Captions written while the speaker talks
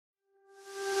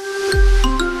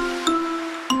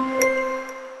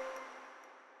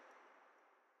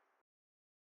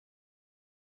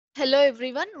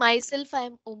everyone, myself I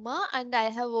am Uma and I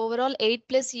have overall 8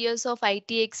 plus years of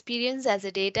IT experience as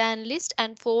a data analyst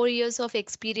and 4 years of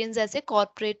experience as a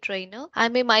corporate trainer. I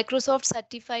am a Microsoft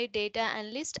certified data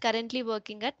analyst currently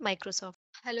working at Microsoft.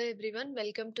 Hello everyone,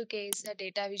 welcome to KSR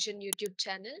Data Vision YouTube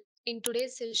channel. In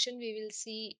today's session we will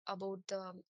see about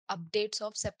the updates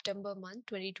of September month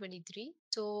 2023.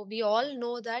 So we all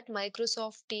know that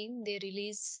Microsoft team they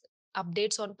release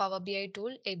updates on Power BI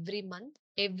tool every month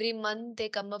they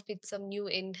come up with some new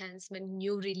enhancement,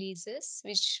 new releases,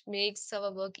 which makes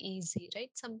our work easy,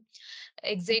 right? Some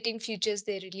exciting features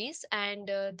they release, and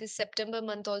this September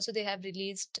month also they have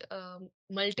released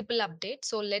multiple updates.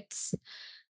 So let's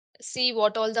see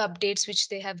what all the updates which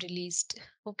they have released.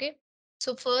 Okay,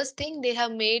 so first thing, they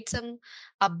have made some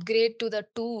upgrade to the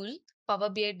tool, Power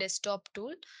BI desktop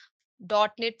tool,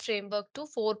 .NET framework to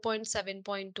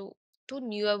 4.7.2 to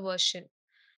newer version.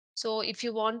 So if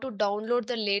you want to download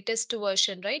the latest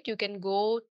version, right, you can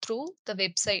go through the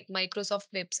website, Microsoft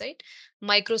website,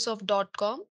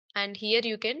 microsoft.com, and here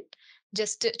you can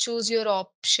just choose your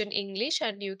option English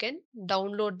and you can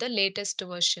download the latest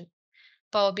version.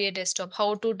 Power BI desktop,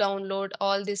 how to download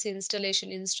all these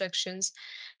installation instructions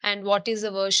and what is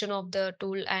the version of the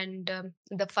tool and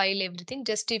the file, everything.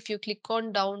 Just if you click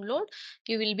on download,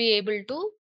 you will be able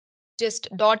to just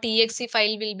 .exe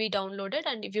file will be downloaded,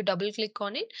 and if you double click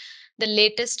on it, the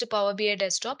latest Power BI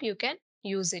desktop you can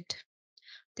use it.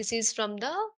 This is from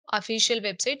the official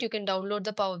website. You can download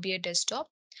the Power BI desktop,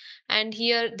 and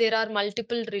here there are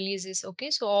multiple releases.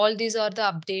 Okay, so all these are the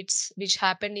updates which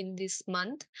happened in this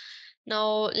month.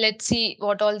 Now let's see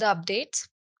what all the updates.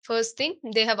 First thing,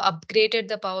 they have upgraded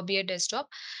the Power BI desktop.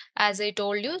 As I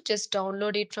told you, just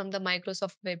download it from the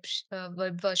Microsoft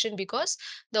web version, because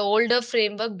the older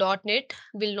framework .NET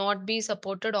will not be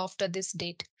supported after this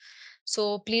date.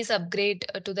 So please upgrade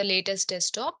to the latest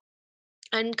desktop.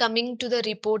 And coming to the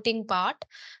reporting part,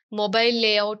 mobile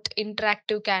layout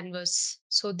interactive canvas.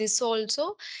 So this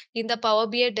also in the Power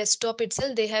BI desktop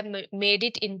itself, they have made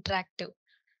it interactive.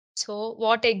 So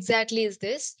what exactly is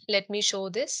this? Let me show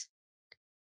this.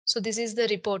 So this is the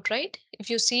report, right? If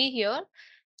you see here,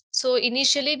 so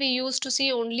initially we used to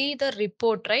see only the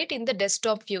report, right, in the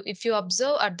desktop view. If you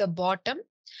observe at the bottom,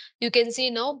 you can see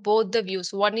now both the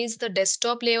views. One is the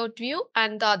desktop layout view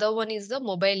and the other one is the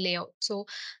mobile layout. So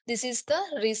this is the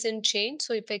recent change.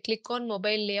 So if I click on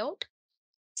mobile layout,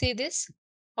 see this,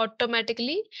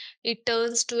 automatically it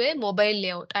turns to a mobile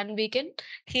layout, and we can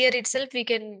here itself we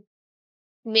can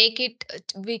make it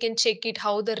we can check it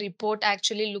how the report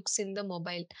actually looks in the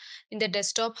mobile, in the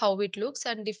desktop how it looks,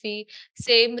 and if we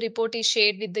same report is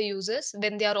shared with the users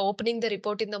when they are opening the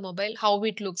report in the mobile, how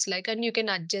it looks like, and you can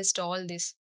adjust all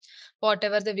this,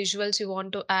 whatever the visuals you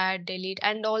want to add, delete.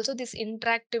 And also this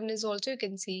interactiveness also you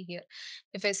can see here.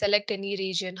 If I select any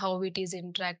region, how it is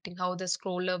interacting, how the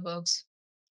scroller works.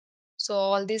 So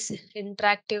all this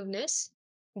interactiveness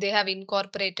they have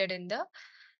incorporated in the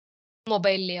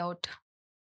mobile layout.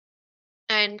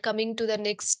 And coming to the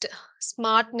next,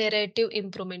 smart narrative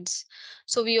improvements.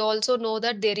 So we also know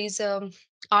that there is a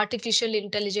artificial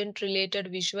intelligence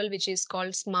related visual which is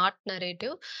called smart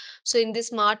narrative. So in this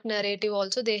smart narrative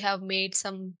also they have made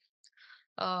some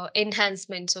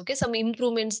enhancements, okay, some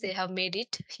improvements they have made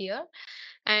it here.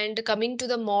 And coming to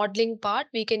the modeling part,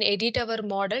 we can edit our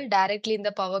model directly in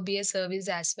the Power BI service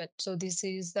as well. So this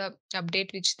is the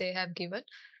update which they have given.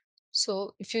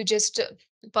 So if you just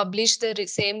publish the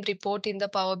same report in the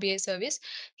Power BI service,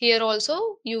 here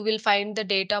also you will find the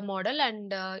data model,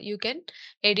 and you can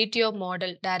edit your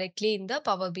model directly in the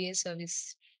Power BI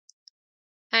service.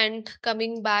 And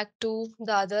coming back to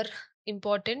the other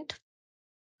important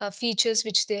features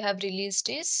which they have released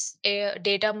is a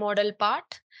data model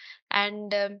part,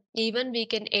 and even we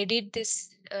can edit this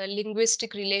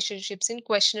linguistic relationships in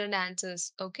question and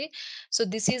answers. Okay, so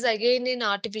this is again in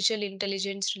artificial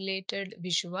intelligence related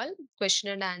visual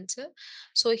question and answer.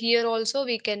 So here also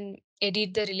we can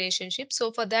edit the relationship.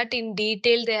 So for that in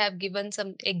detail they have given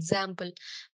some example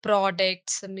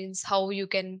products, means how you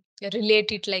can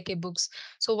relate it like a books.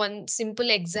 So one simple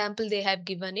example they have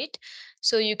given it,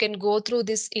 so you can go through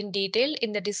this in detail.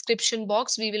 In the description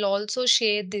box we will also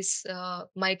share this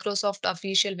Microsoft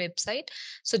official website.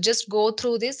 So just go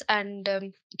through this, and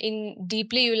in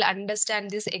deeply you will understand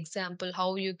this example,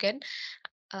 how you can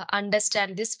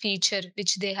understand this feature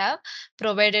which they have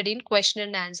provided in question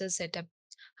and answer setup.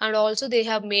 And also they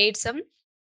have made some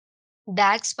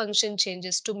DAX function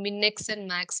changes to minx and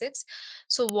maxx.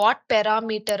 So what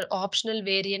parameter, optional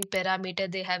variant parameter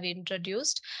they have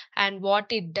introduced, and what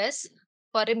it does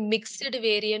for a mixed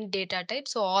variant data type.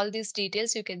 So all these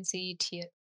details you can see it here.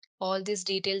 All these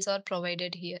details are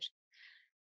provided here.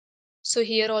 So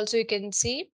here also you can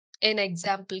see an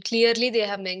example. Clearly they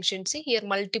have mentioned, see here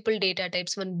multiple data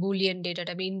types, one Boolean data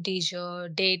type, integer,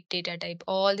 date data type,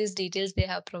 all these details they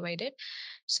have provided.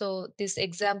 So this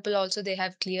example also they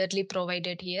have clearly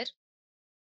provided here.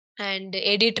 And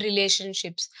edit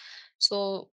relationships.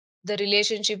 So the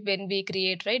relationship when we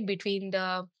create, right, between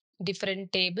the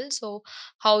different tables, so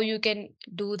how you can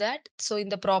do that. So in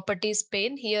the properties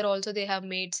pane here also they have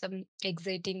made some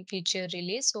exciting feature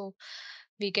release, so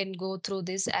we can go through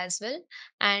this as well.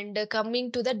 And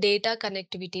coming to the data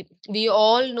connectivity, we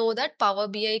all know that Power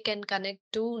BI can connect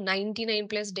to 99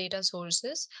 plus data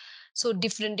sources, so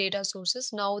different data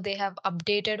sources. Now they have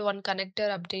updated one connector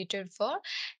updated for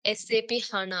SAP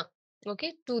HANA.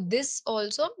 Okay, to this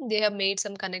also they have made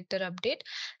some connector update,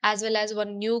 as well as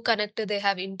one new connector they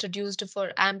have introduced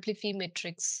for Amplify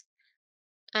metrics.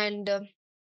 And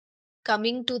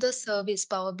coming to the service,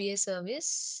 Power BI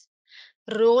service,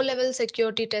 row level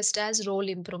security test as role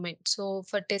improvement. So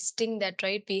for testing that,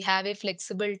 right, we have a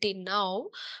flexibility now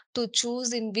to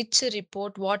choose in which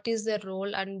report what is the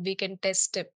role, and we can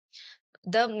test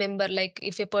the member. Like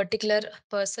if a particular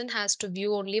person has to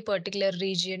view only particular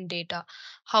region data,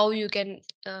 how you can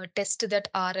test that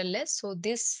RLS. So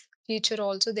this feature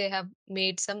also they have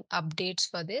made some updates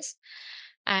for this.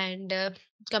 And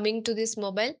coming to this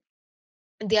mobile,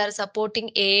 they are supporting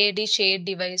AAD shared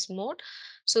device mode.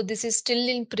 So this is still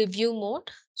in preview mode,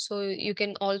 so you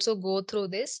can also go through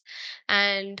this.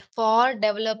 And for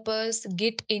developers,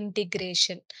 Git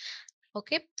integration.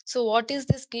 Okay, so what is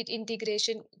this Git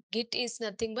integration? Git is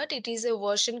nothing but it is a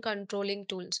version controlling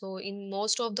tool. So in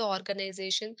most of the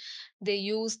organization, they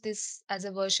use this as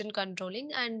a version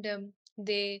controlling, and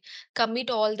they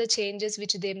commit all the changes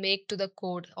which they make to the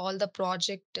code, all the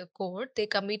project code, they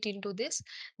commit into this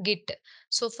Git.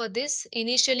 So for this,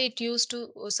 initially it used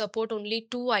to support only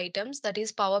two items, that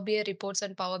is Power BI reports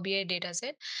and Power BI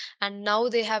dataset. And now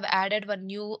they have added one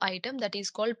new item that is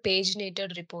called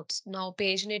paginated reports. Now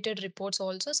paginated reports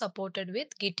also supported with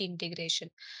Git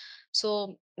integration.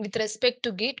 So with respect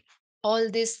to Git,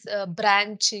 all this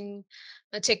branching,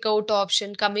 checkout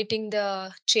option, committing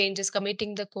the changes,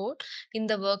 committing the code in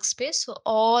the workspace, so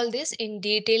all this in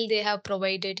detail they have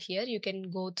provided here. You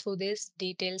can go through these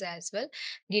details as well.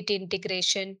 Git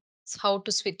integration, how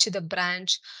to switch the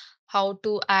branch, how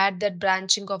to add that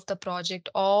branching of the project,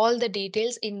 all the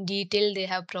details in detail they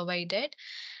have provided.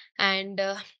 And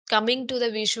coming to the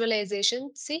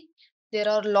visualization, see there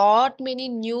are lot many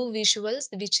new visuals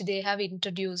which they have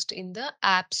introduced in the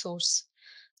app source,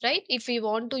 right? If we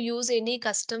want to use any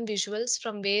custom visuals,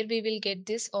 from where we will get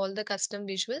this all the custom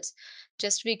visuals,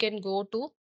 just we can go to,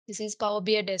 this is Power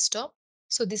BI desktop.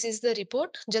 So this is the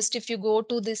report. Just if you go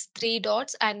to this three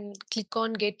dots and click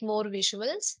on get more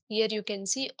visuals, here you can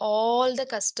see all the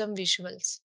custom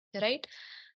visuals, right?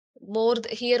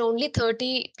 Here only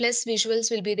 30 plus visuals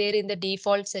will be there in the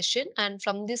default session, and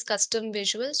from these custom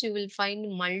visuals you will find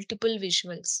multiple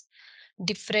visuals,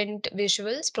 different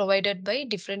visuals provided by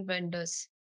different vendors.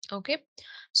 Okay,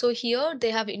 so here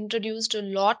they have introduced a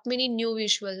lot many new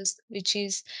visuals, which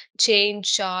is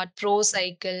change chart, pro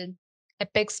cycle,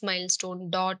 apex milestone,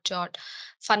 dot chart,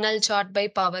 funnel chart by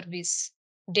Power Viz,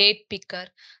 date picker.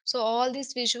 So all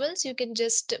these visuals you can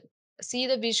just see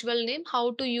the visual name,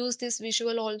 how to use this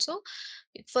visual also.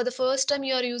 For the first time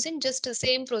you are using, just the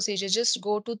same procedure, just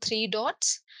go to three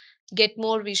dots, get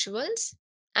more visuals,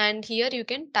 and here you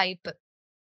can type,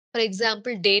 for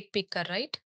example, date picker,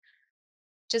 right?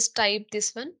 Just type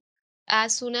this one.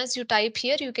 As soon as you type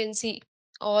here, you can see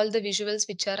all the visuals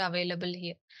which are available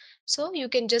here. So you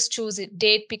can just choose it,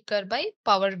 date picker by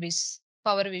Power Viz,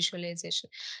 Power Visualization.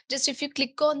 Just if you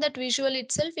click on that visual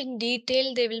itself in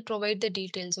detail, they will provide the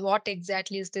details. What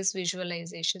exactly is this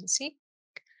visualization? See,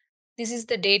 this is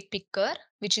the date picker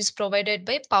which is provided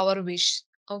by Power Wish.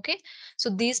 Okay, so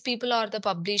these people are the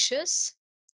publishers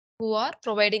who are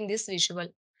providing this visual.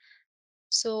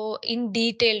 So in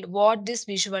detail, what this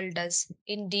visual does,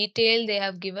 in detail they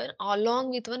have given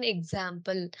along with one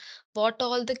example, what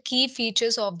all the key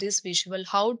features of this visual,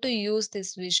 how to use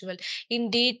this visual. In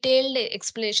detailed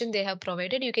explanation they have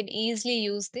provided. You can easily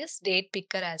use this date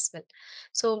picker as well.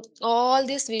 So all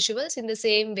these visuals in the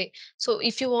same way. So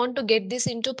if you want to get this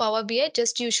into Power BI,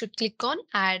 just you should click on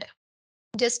add.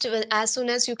 Just as soon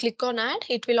as you click on add,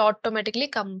 it will automatically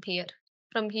come here.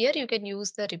 From here you can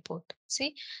use the report.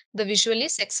 See, the visual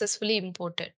is successfully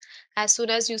imported. As soon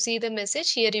as you see the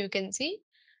message here, you can see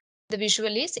the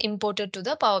visual is imported to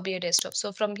the Power BI desktop.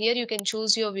 So from here you can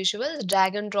choose your visuals,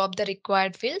 drag and drop the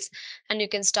required fields, and you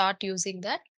can start using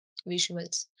that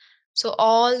visuals. So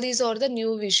all these are the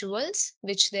new visuals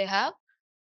which they have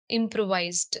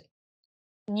improvised.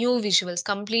 new visuals,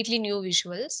 completely new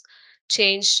visuals,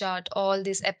 change chart, all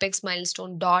this apex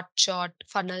milestone, dot chart,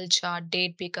 funnel chart,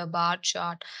 date picker, bar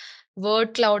chart,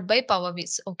 word cloud by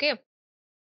PowerBiz. Okay.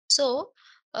 So,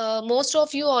 most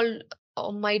of you all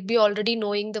might be already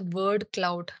knowing the word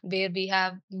cloud, where we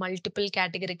have multiple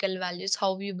categorical values,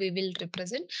 how we will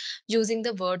represent using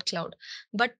the word cloud.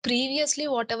 But previously,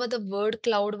 whatever the word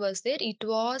cloud was there, it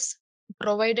was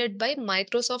provided by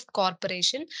Microsoft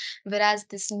Corporation, whereas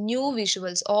this new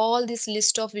visuals, all this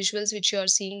list of visuals which you are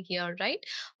seeing here, right?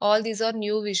 All these are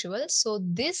new visuals. So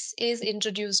this is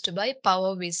introduced by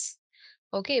PowerVis.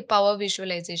 Okay, Power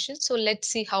Visualization. So let's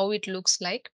see how it looks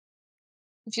like.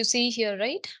 If you see here,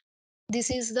 right, this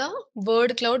is the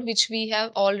word cloud which we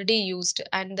have already used,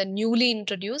 and the newly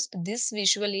introduced this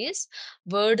visual is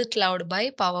word cloud by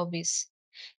PowerBiz.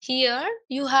 Here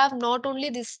you have not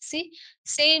only this, see,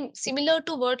 same similar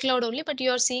to word cloud only, but you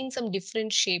are seeing some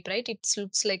different shape, right? It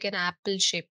looks like an apple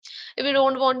shape. If you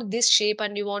don't want this shape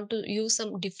and you want to use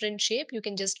some different shape, you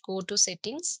can just go to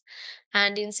settings,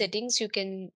 and in settings you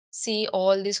can see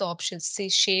all these options. See,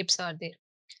 shapes are there.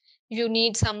 You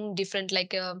need some different,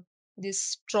 like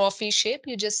this trophy shape,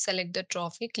 you just select the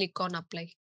trophy, click on apply.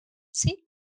 See,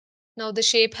 now the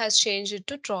shape has changed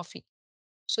to trophy.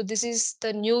 So this is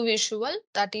the new visual,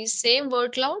 that is same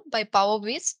word cloud by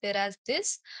PowerBiz, whereas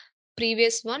this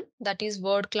previous one, that is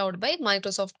word cloud by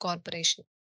Microsoft Corporation.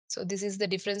 So this is the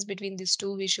difference between these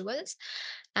two visuals.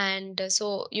 And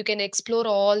so you can explore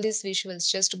all these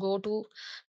visuals, just go to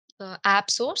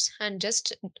app source and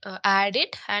just add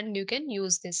it, and you can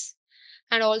use this.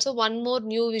 And also one more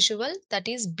new visual, that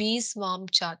is bee swarm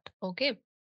chart. Okay,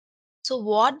 so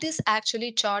what this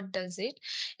actually chart does it,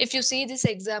 if you see this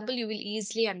example you will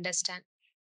easily understand.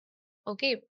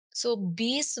 Okay, so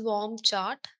bee swarm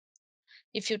chart,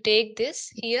 if you take this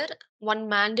here, one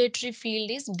mandatory field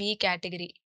is B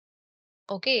category.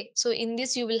 Okay, so in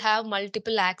this you will have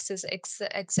multiple axes, x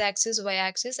axis, y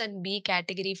axis, and B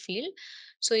category field.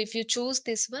 So if you choose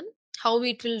this one, how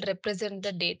it will represent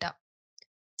the data.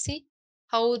 See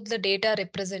how the data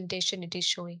representation it is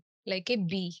showing, like a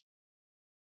bee.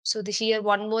 So the, here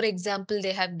one more example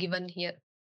they have given here,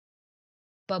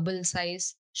 bubble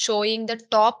size, showing the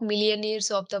top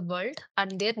millionaires of the world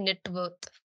and their net worth.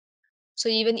 So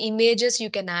even images you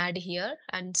can add here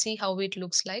and see how it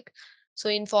looks like. So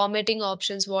in formatting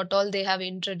options, what all they have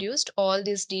introduced, all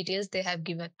these details they have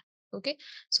given. Okay.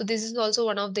 So this is also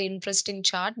one of the interesting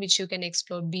chart which you can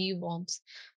explore, bee worms.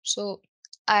 So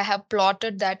I have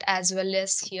plotted that as well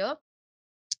as here.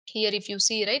 Here if you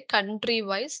see, right, country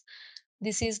wise,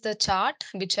 this is the chart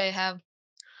which I have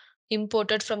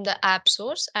imported from the app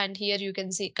source, and here you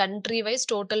can see country wise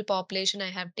total population I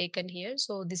have taken here.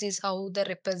 So this is how the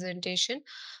representation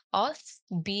of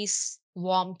bees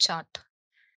warm chart.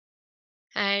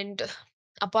 And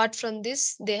apart from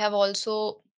this, they have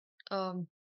also um,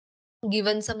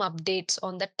 given some updates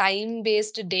on the time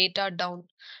based data down,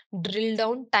 drill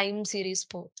down time series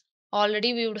po.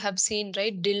 Already we would have seen,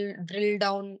 right, drill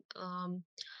down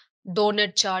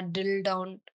donut chart, drill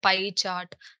down pie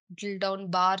chart, drill down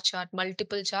bar chart,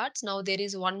 multiple charts. Now there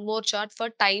is one more chart for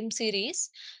time series,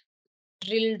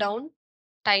 drill down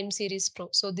time series pro.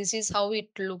 So this is how it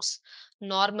looks,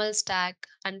 normal stack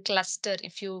and cluster.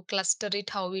 If you cluster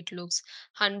it, how it looks,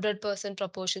 100%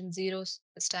 proportion, zero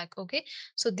stack. Okay,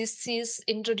 so this is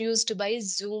introduced by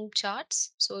Zoom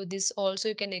charts. So this also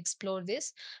you can explore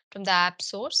this from the app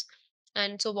source.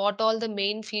 And so what all the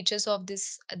main features of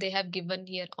this they have given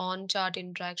here, on chart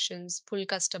interactions, full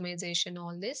customization,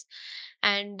 all this.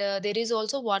 And there is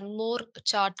also one more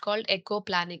chart called echo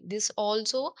planning. This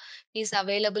also is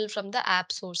available from the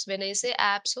app source. When I say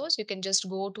app source, you can just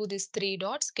go to these three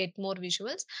dots, get more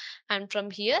visuals, and from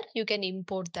here you can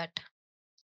import that.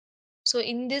 So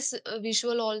in this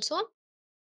visual also,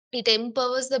 it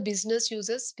empowers the business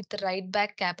users with write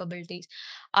back capabilities,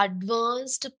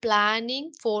 advanced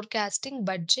planning, forecasting,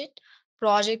 budget,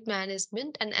 project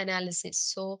management, and analysis.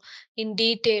 So, in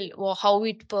detail, how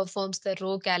it performs the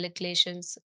row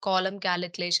calculations, column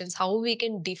calculations, how we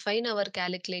can define our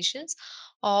calculations.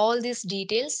 All these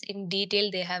details in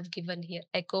detail they have given here.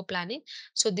 Echo planning.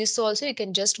 So, this also you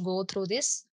can just go through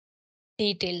this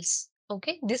details.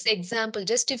 Okay, this example,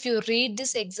 just if you read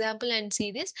this example and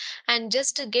see this, and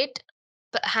just to get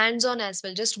hands on as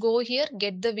well, just go here,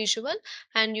 get the visual,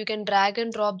 and you can drag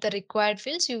and drop the required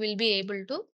fields, you will be able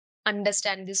to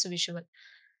understand this visual.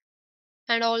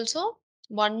 And also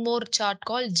one more chart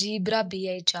called Zebra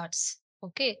BI charts.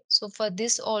 Okay, so for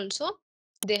this also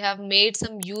they have made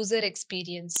some user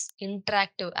experience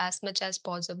interactive as much as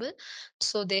possible.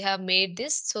 So they have made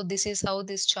this. So this is how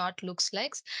this chart looks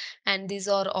like, and these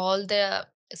are all the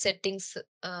settings,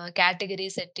 category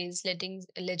settings, settings,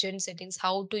 legend settings,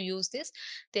 how to use this,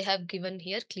 they have given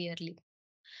here clearly.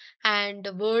 And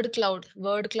word cloud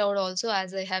also,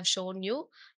 as I have shown you,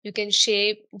 you can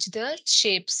shape the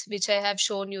shapes which I have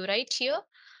shown you right here,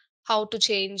 how to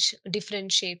change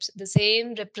different shapes, the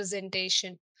same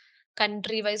representation,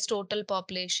 country wise total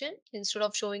population, instead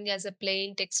of showing as a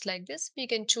plain text like this, we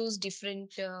can choose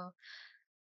different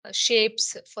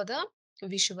shapes for the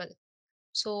visual.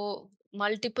 So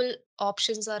multiple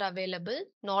options are available,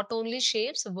 not only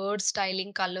shapes, word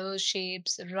styling, colors,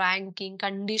 shapes, ranking,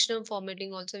 conditional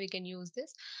formatting also we can use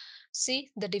this.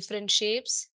 See the different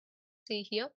shapes, see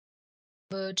here,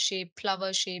 bird shape,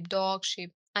 flower shape, dog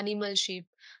shape, animal shape,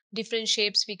 different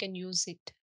shapes we can use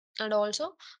it. And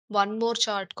also one more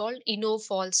chart called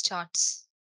InnoFalse Charts.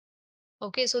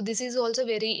 Okay, so this is also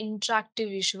very interactive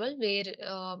visual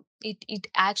where it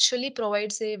actually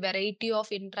provides a variety of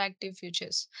interactive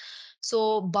features.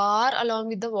 So bar along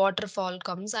with the waterfall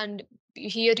comes, and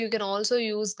here you can also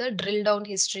use the drill down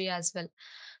history as well.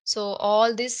 So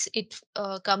all this it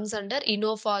comes under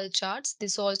InnoFall charts.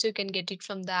 This also you can get it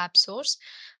from the app source.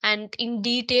 And in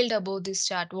detailed about this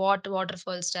chart, what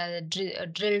waterfalls,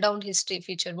 drill down history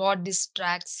feature, what this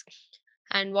tracks,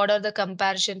 and what are the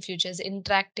comparison features,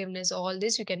 interactiveness, all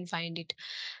this you can find it.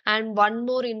 And one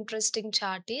more interesting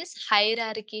chart is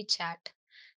hierarchy chart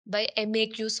by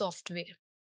MAQ software.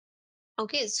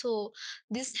 Okay, so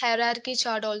this hierarchy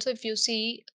chart also, if you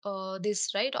see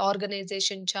this right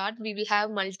organization chart, we will have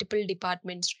multiple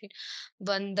departments, right?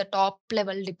 One, the top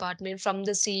level department from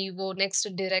the CEO, next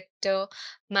director,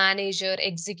 manager,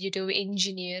 executive,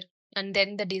 engineer, and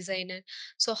then the designer.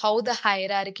 So how the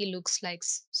hierarchy looks like.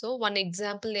 So one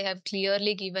example they have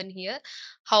clearly given here,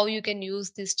 how you can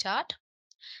use this chart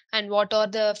and what are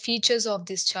the features of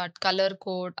this chart: color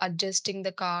code, adjusting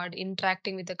the card,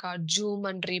 interacting with the card, zoom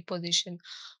and reposition.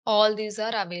 All these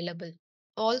are available.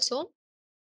 Also,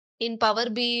 in Power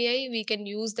BI, we can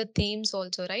use the themes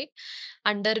also, right?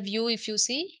 Under view, if you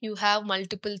see, you have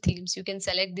multiple themes. You can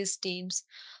select these themes,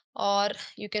 or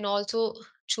you can also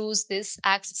choose this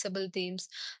accessible themes,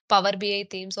 Power BI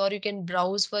themes, or you can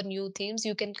browse for new themes.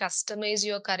 You can customize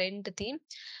your current theme,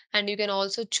 and you can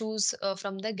also choose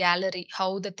from the gallery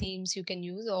how the themes you can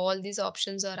use. All these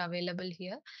options are available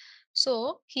here.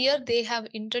 So here they have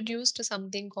introduced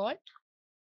something called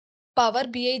Power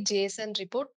BI JSON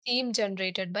report theme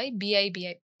generated by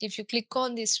BIBI. If you click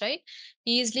on this, right,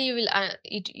 easily you will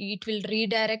it will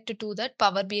redirect to that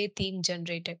Power BI theme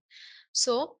generated.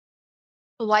 So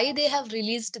why they have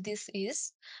released this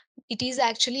is, it is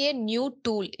actually a new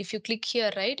tool. If you click here,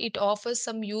 right, it offers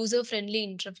some user friendly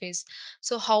interface.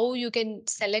 So how you can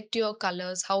select your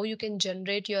colors, how you can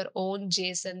generate your own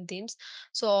JSON themes.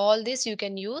 So all this you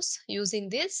can use using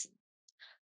this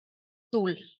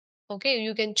tool. Okay,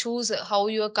 you can choose how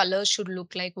your colors should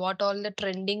look like, what all the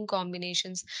trending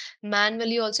combinations.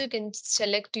 Manually also you can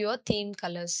select your theme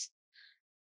colors.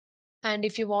 And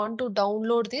if you want to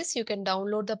download this, you can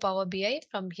download the Power BI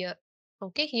from here.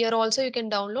 Okay, here also you can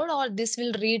download, or this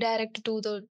will redirect to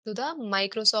the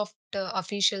Microsoft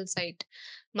official site,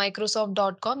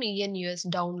 microsoft.com ENUS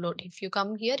download. If you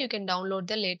come here, you can download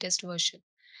the latest version.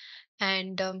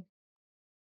 And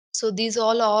so these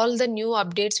all the new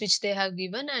updates which they have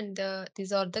given, and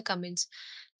these are the comments.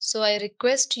 So I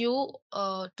request you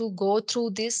to go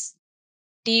through this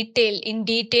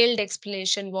detailed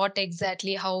explanation what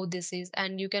exactly how this is,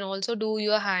 and you can also do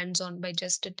your hands on by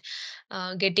just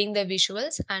getting the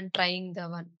visuals and trying the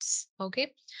ones.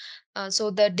 Okay, so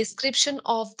the description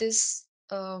of this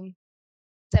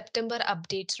September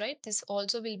updates, right, this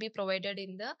also will be provided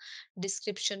in the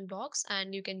description box,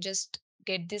 and you can just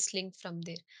get this link from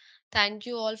there. Thank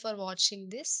you all for watching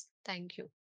this. Thank you.